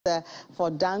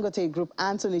For Dangote Group,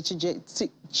 Anthony Chejina.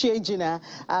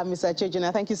 Mr.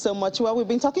 Chejina, thank you so much. Well, we've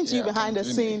been talking to you behind the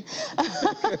scene.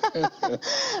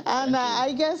 And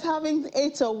I guess having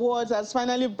 8 awards has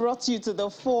finally brought you to the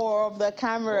fore of the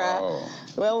camera. Wow.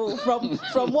 Well,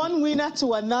 from one winner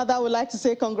to another, we'd like to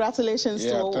say congratulations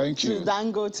to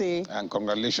Dangote. And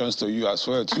congratulations to you as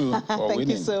well, too, for Thank winning.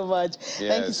 you so much. Yes.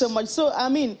 Thank you so much. So, I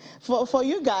mean, for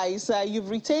you guys,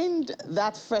 you've retained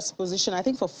that first position, I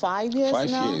think, for 5 years now?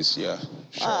 5 years, yeah.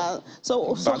 Sure.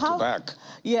 So back to back.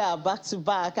 Yeah, back to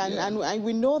back. And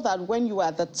we know that when you are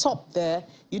at the top there,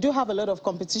 you do have a lot of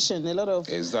competition, a lot of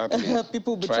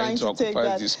people trying to take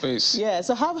that the space. Yeah.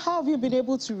 So how have you been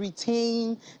able to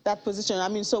retain that position? I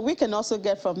mean, so we can also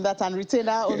get from that and retain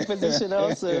our own position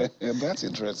also. Yeah, that's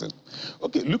interesting.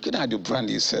 Okay, looking at the brand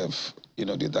itself, you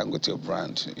know, the Dangote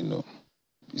brand, you know,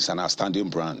 it's an outstanding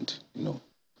brand, you know.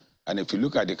 And if you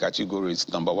look at the category, it's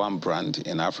 #1 brand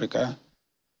in Africa,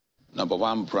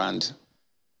 #1 brand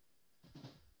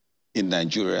in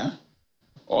Nigeria,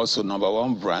 also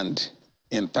 #1 brand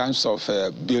in terms of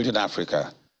building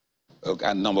Africa,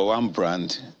 and #1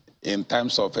 brand in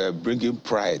terms of bringing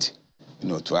pride, you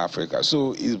know, to Africa.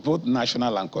 So it's both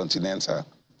national and continental.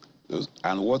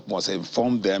 And what must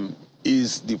inform them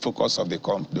is the focus of the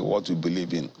company, what we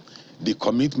believe in, the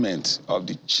commitment of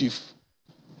the chief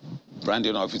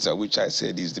branding officer, which I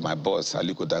said is my boss,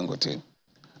 Aliko Dangote,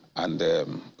 and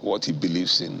what he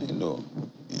believes in, you know,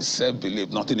 his self-belief.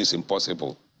 Nothing is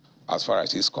impossible as far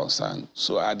as he's concerned.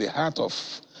 So at the heart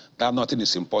of that nothing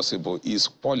is impossible is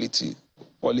quality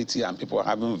and people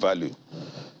having value.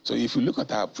 So if you look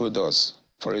at our products,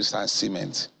 for instance,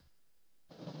 cement,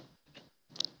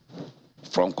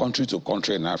 from country to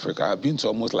country in Africa, I've been to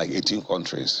almost like 18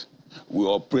 countries. We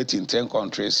operate in 10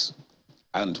 countries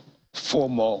and 4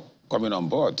 more coming on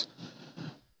board.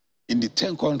 In the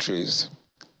 10 countries,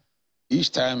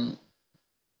 each time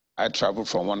I travel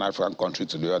from one African country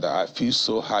to the other, I feel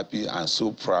so happy and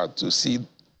so proud to see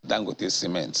Dangote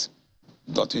cement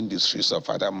dotting the streets of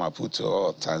either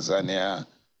Maputo, Tanzania,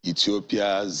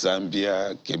 Ethiopia,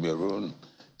 Zambia, Cameroon,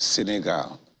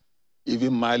 Senegal,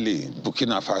 even Mali,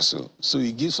 Burkina Faso. So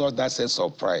it gives us that sense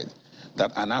of pride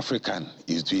that an African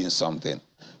is doing something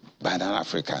by an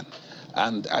African.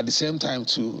 And at the same time,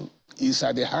 too, it's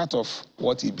at the heart of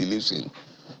what he believes in,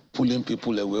 pulling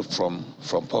people away from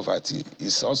poverty.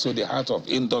 It's also the heart of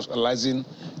industrializing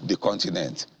the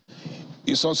continent.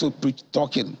 It's also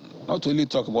talking, not only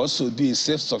talking, but also doing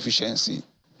self-sufficiency,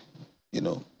 you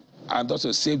know, and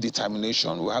also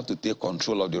self-determination. We have to take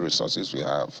control of the resources we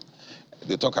have.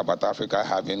 They talk about Africa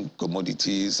having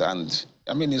commodities, and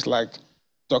I mean, it's like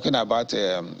talking about,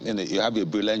 you know, you have a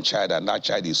brilliant child and that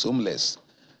child is homeless.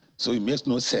 So it makes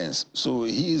no sense. So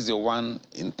he is the one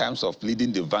in terms of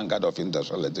leading the vanguard of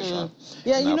industrialization.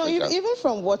 Yeah, you know, even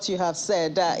from what you have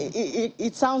said,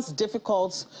 it sounds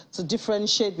difficult to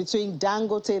differentiate between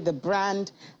Dangote, the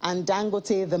brand, and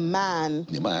Dangote, the man.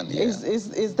 The man, yeah.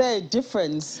 Is there a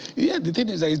difference? Yeah, the thing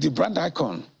is that it's the brand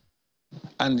icon.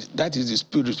 And that is the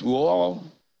spirit. We're all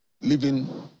living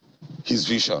his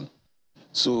vision.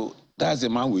 So that's the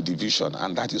man with the vision,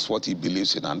 and that is what he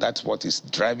believes in, and that's what is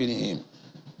driving him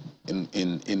in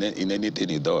anything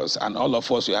he does. And all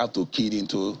of us, we have to key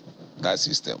into that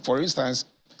system. For instance,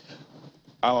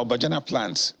 our Bajana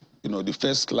plant, you know, the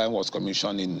first line was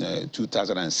commissioned in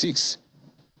 2006.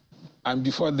 And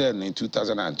before then, in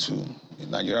 2002,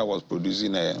 Nigeria was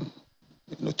producing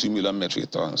 2 million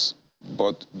metric tons.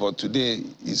 But today,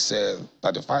 it's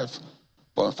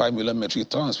 35.5 million metric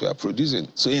tons we are producing.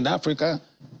 So in Africa,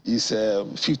 it's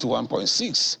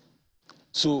 51.6.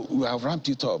 So we have ramped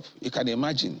it up. You can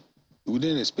imagine,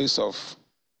 within a space of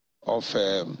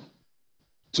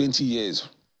 20 years,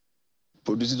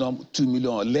 producing 2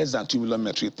 million or less than 2 million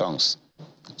metric tons.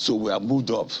 So we have moved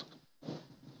up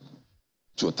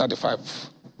to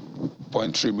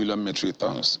 35.3 million metric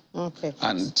tons. Okay.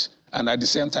 And at the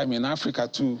same time in Africa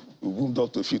too, we moved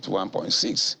up to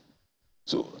 51.6.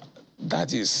 So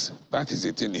that is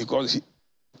the thing, because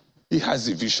he has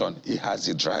the vision, he has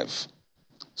the drive.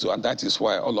 So, and that is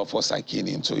why all of us are keen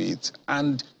into it.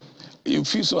 And you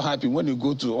feel so happy when you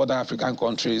go to other African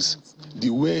countries, the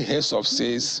way heads of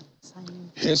sales,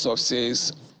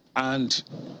 and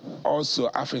also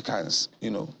Africans, you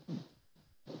know,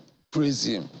 praise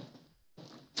him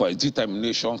for his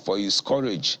determination, for his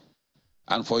courage,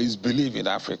 and for his belief in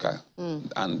Africa.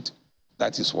 And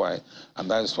that is why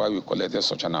we collected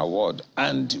such an award.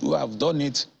 And we have done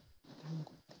it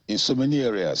in so many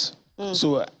areas.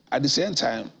 So at the same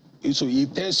time, so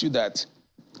it tells you that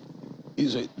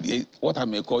what I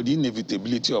may call the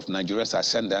inevitability of Nigeria's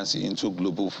ascendancy into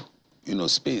global, you know,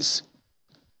 space.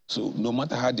 So no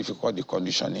matter how difficult the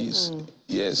condition is,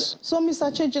 yes. So,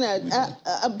 Mr.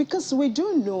 Chejina, because we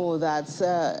do know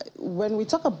that when we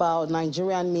talk about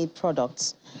Nigerian-made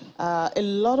products, a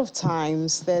lot of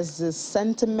times there's this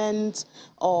sentiment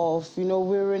of,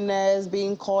 weariness,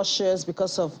 being cautious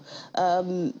because of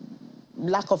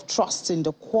lack of trust in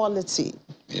the quality.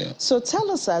 Yeah. So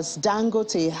tell us, as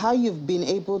Dangote, how you've been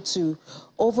able to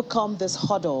overcome this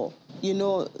hurdle,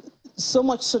 so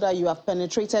much so that you have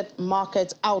penetrated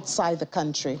markets outside the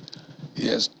country.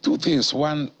 Yes, two things.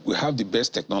 One, we have the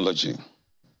best technology,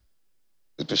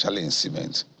 especially in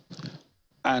cement.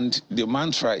 And the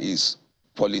mantra is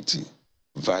quality,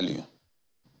 value.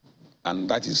 And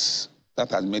that has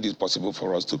made it possible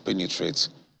for us to penetrate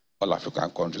all African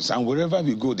countries. And wherever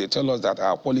we go, they tell us that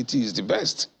our quality is the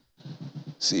best.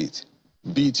 See it.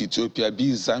 Be it Ethiopia,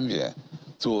 be it Zambia.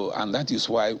 So, and that is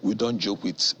why we don't joke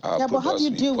with our products. Yeah, but how do you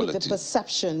deal with the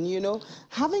perception?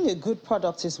 Having a good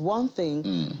product is one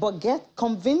thing, but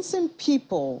convincing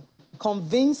people,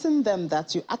 convincing them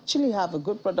that you actually have a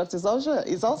good product is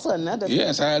also another thing.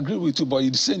 Yes, I agree with you, but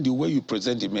it's the way you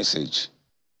present the message.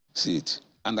 See it.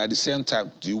 And at the same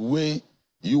time, the way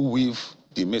you weave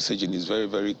the messaging is very,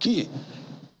 very key.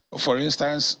 For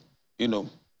instance,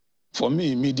 for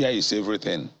me, media is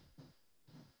everything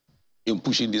in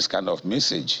pushing this kind of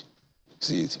message.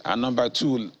 See it. And number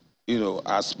two,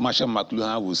 as Marshall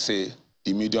McLuhan would say,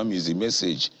 the medium is the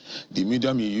message. The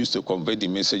medium you use to convey the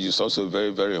message is also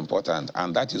very, very important.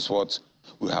 And that is what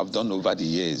we have done over the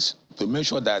years, to make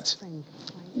sure that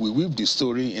we weave the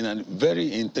story in a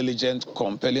very intelligent,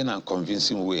 compelling, and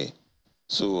convincing way.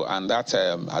 So, and that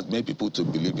has made people to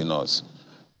believe in us.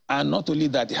 And not only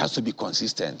that, it has to be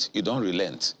consistent. You don't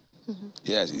relent.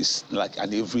 Yes, it's like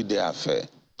an everyday affair.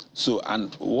 So,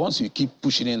 and once you keep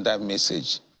pushing in that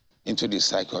message into the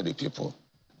psyche of the people,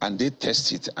 and they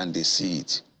test it and they see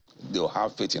it, they'll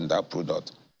have faith in that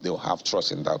product. They'll have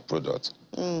trust in that product.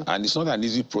 And it's not an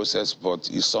easy process, but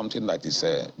it's something that is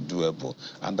doable.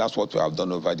 And that's what we have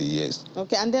done over the years.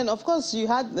 Okay, and then, of course, you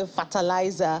had the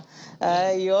fertilizer.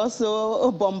 You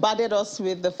also bombarded us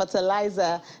with the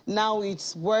fertilizer. Now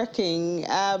it's working.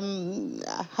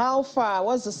 How far?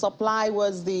 What's the supply?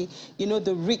 Was the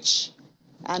reach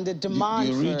and the demand?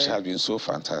 The reach has been so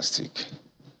fantastic.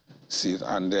 See,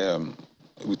 and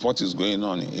with what is going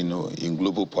on, in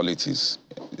global politics,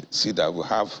 see that we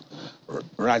have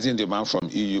rising demand from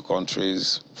EU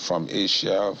countries, from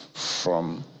Asia,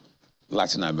 from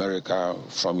Latin America,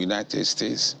 from United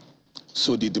States.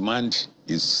 So the demand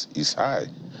is high.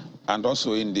 And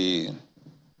also in the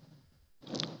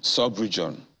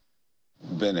sub-region,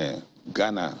 Benin,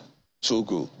 Ghana,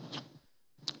 Togo,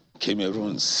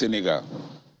 Cameroon, Senegal.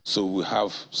 So we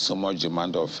have so much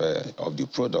demand of the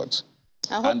product.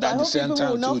 And at the same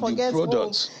time, too, the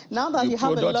product. Now that you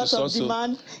have a lot of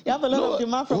demand, you have a lot of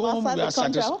demand from outside the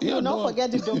country. I hope you will not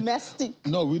forget the domestic.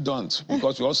 No, we don't,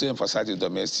 because we also emphasize the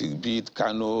domestic, be it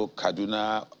Kano,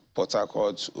 Kaduna, Port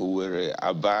Harcourt, Owerri,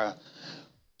 Aba,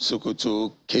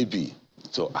 Sokoto, Kebbi.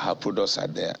 So our products are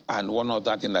there. And one of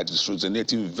that thing that is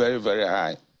resonating very, very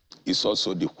high is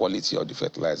also the quality of the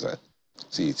fertilizer.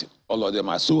 See it. All of them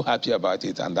are so happy about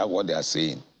it, and that's what they are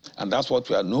saying. And that's what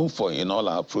we are known for in all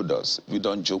our products. We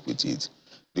don't joke with it.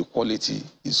 The quality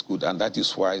is good, and that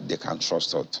is why they can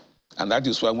trust us. And that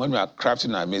is why when we are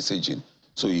crafting our messaging,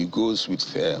 so it goes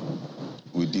with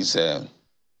these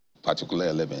particular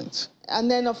elements. And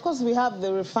then, of course, we have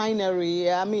the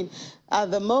refinery. I mean, at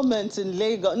the moment in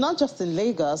Lagos, not just in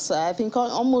Lagos, I think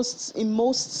almost in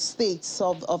most states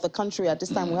of the country at this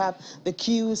time, we have the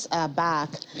queues are back.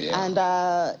 Yeah. And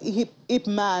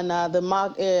Ipman,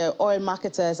 the oil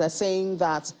marketers are saying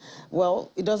that,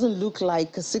 well, it doesn't look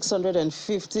like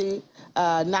 650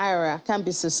 naira can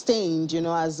be sustained,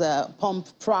 as a pump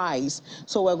price.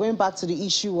 So we're going back to the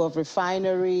issue of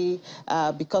refinery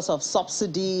because of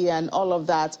subsidy and all of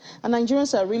that. And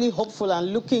Nigerians are really hopeful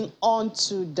and looking on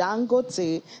to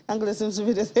Dangote. Dangote seems to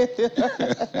be the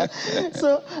same.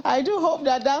 So I do hope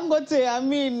that Dangote,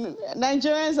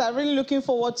 Nigerians are really looking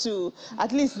forward to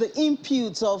at least the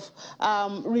inputs of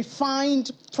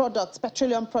refined products,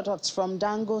 petroleum products from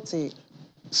Dangote.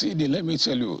 See, let me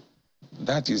tell you,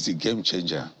 that is the game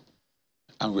changer.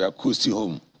 And we are coasting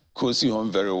home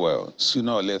very well.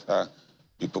 Sooner or later,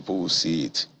 the people will see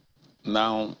it.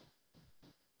 Now,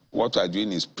 what we are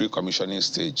doing is pre-commissioning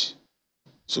stage.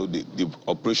 So the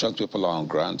operations people are on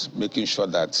ground, making sure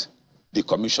that the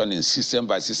commissioning, system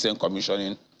by system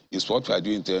commissioning, is what we are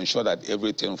doing to ensure that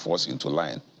everything falls into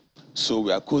line. So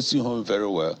we are coasting home very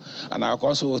well. And I'll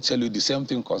also tell you the same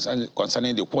thing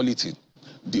concerning the quality.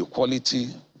 The quality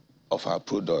of our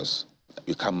products,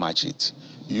 you can match it.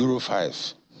 Euro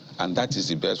 5, And that is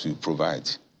the best we provide.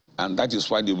 And that is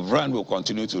why the brand will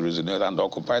continue to resonate and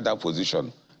occupy that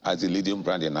position as the leading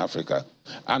brand in Africa.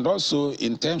 And also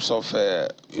in terms of,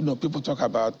 people talk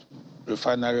about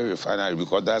refinery,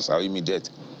 because that's our immediate.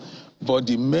 But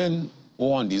the main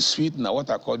one, the sweetener, what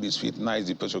I call the sweetener is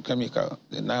the petrochemical,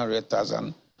 the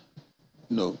 900,000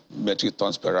 metric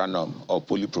tons per annum of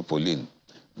polypropylene.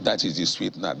 That is the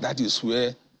sweetener. That is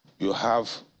where you have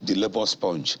the labor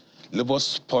sponge. Labor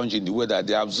sponge in the way that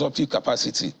the absorptive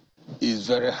capacity is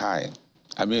very high.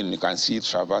 I mean, you can see it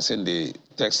traversing the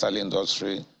textile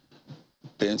industry,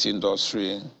 paint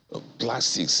industry,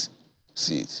 plastics.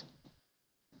 See it.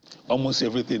 Almost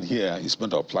everything here is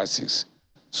made of plastics.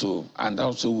 So, and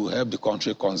also will help the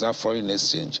country conserve foreign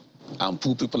exchange and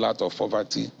pull people out of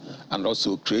poverty and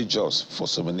also create jobs for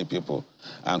so many people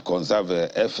and conserve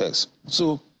FX.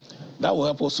 So that will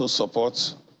help also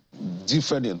support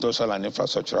different industrial and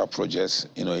infrastructural projects,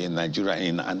 in Nigeria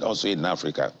and also in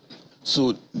Africa.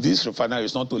 So this refinery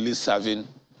is not only serving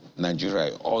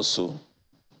Nigeria, also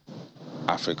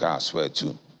Africa as well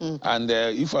too. And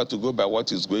if I were to go by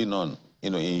what is going on,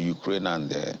 in Ukraine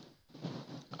and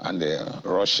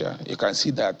Russia, you can see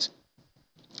that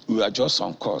we are just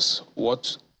on course.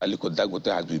 What Aliko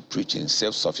Dangote has been preaching: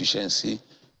 self-sufficiency,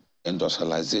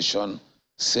 industrialization,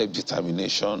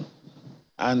 self-determination,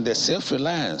 and the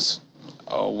self-reliance,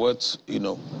 or what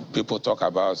people talk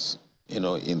about,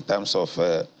 in terms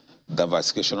of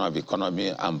diversification of economy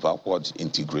and backward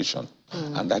integration.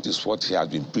 And that is what he has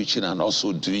been preaching and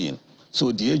also doing.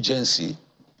 So the agency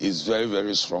is very,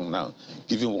 very strong now,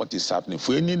 given what is happening.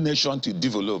 For any nation to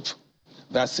develop,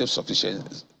 that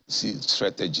self-sufficiency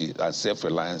strategy and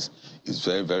self-reliance is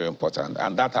very, very important.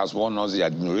 And that has won us the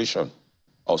admiration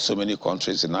of so many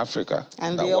countries in Africa.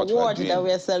 And the award that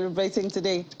we are celebrating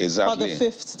today. Exactly. For the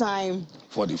 5th time.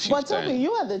 For the 5th time. But tell me,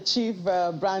 you are the Chief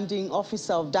Branding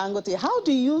Officer of Dangote. How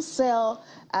do you sell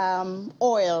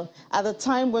oil at a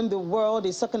time when the world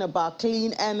is talking about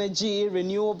clean energy,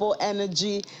 renewable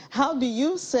energy? How do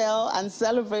you sell and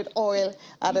celebrate oil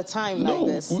at a time like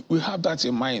this? We have that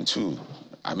in mind too.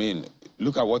 I mean,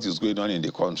 look at what is going on in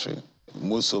the country.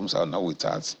 Most homes are now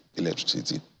without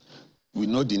electricity. We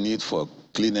know the need for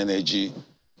clean energy.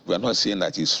 We are not saying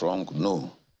that it's wrong, no.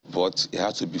 But it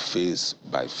has to be phase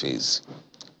by phase.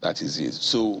 That is it.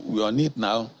 So we're on it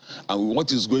now, and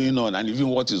what is going on, and even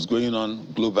what is going on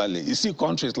globally. You see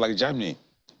countries like Germany,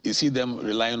 you see them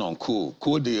relying on coal.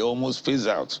 Coal, they almost phase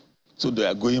out. So they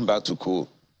are going back to coal.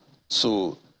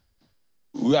 So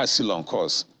we are still on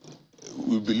course.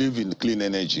 We believe in clean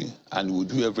energy, and we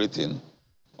do everything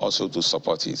also to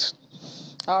support it.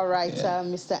 All right,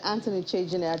 Mr. Anthony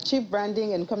Chejina, Chief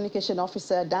Branding and Communication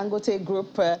Officer, Dangote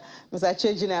Group. Mr.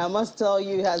 Chejina, I must tell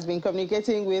you, has been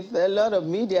communicating with a lot of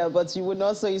media, but you would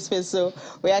not show his face. So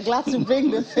we are glad to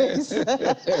bring the face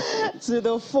to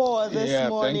the fore this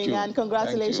morning. And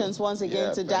congratulations once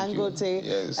again to Dangote.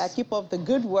 Yes. Keep up the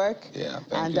good work.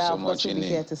 Thank you so much. We'll be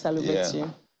here to celebrate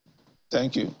you.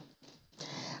 Thank you.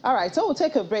 All right, so we'll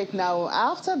take a break now.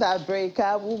 After that break,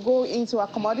 we'll go into our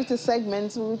commodity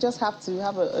segment. We'll just have to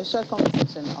have a short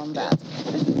conversation on that.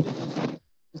 This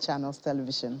is Channels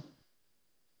Television.